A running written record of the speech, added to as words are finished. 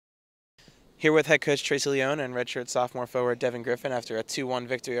Here with head coach Tracey Leone and redshirt sophomore forward Devin Griffin after a 2-1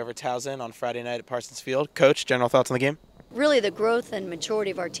 victory over Towson on Friday night at Parsons Field. Coach, general thoughts on the game? Really, the growth and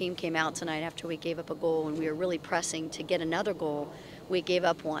maturity of our team came out tonight after we gave up a goal, and we were really pressing to get another goal. We gave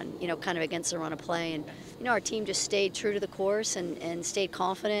up one, kind of against the run of play, and our team just stayed true to the course and stayed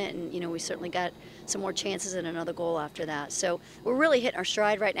confident, and we certainly got some more chances at another goal after that. So we're really hitting our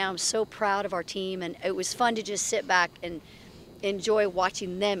stride right now. I'm so proud of our team, and it was fun to just sit back and enjoy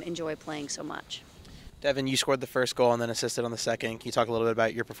watching them enjoy playing so much. Devin, you scored the first goal and then assisted on the second. Can you talk a little bit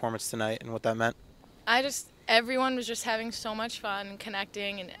about your performance tonight and what that meant? Everyone was just having so much fun and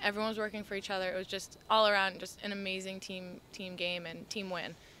connecting, and everyone was working for each other. It was just all around just an amazing team game and team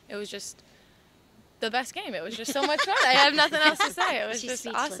win. It was just the best game. It was just so much fun. I have nothing else to say. It was just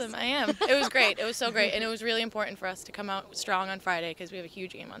awesome. I am. It was great. It was so great, and it was really important for us to come out strong on Friday because we have a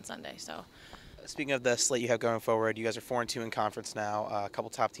huge game on Sunday. So. Speaking of the slate you have going forward, you guys are 4-2 in conference now, a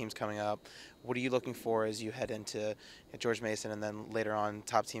couple top teams coming up. What are you looking for as you head into George Mason and then later on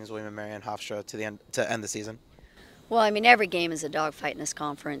top teams William & Mary and Hofstra to end the season? Well, I mean, every game is a dogfight in this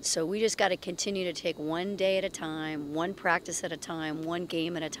conference, so we just got to continue to take one day at a time, one practice at a time, one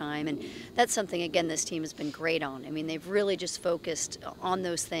game at a time, and that's something, again, this team has been great on. I mean, they've really just focused on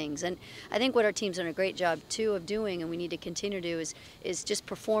those things, and I think what our team's done a great job, too, of doing, and we need to continue to do, is just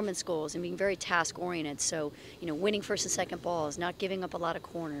performance goals and being very task-oriented, so, winning first and second balls, not giving up a lot of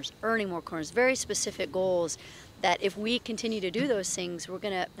corners, earning more corners, very specific goals that if we continue to do those things, we're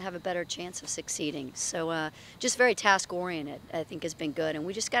going to have a better chance of succeeding. So just very task-oriented, I think, has been good. And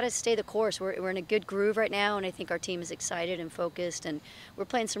we just got to stay the course. We're in a good groove right now, and I think our team is excited and focused, and we're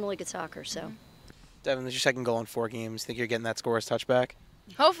playing some really good soccer. So, Devin, this is your second goal in 4 games. Think you're getting that scorer's touchback?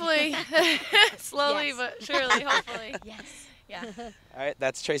 Hopefully. Slowly, yes. but surely, hopefully. yes. Yeah. All right,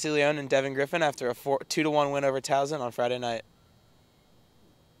 that's Tracey Leone and Devin Griffin after a 2-1 win over Towson on Friday night.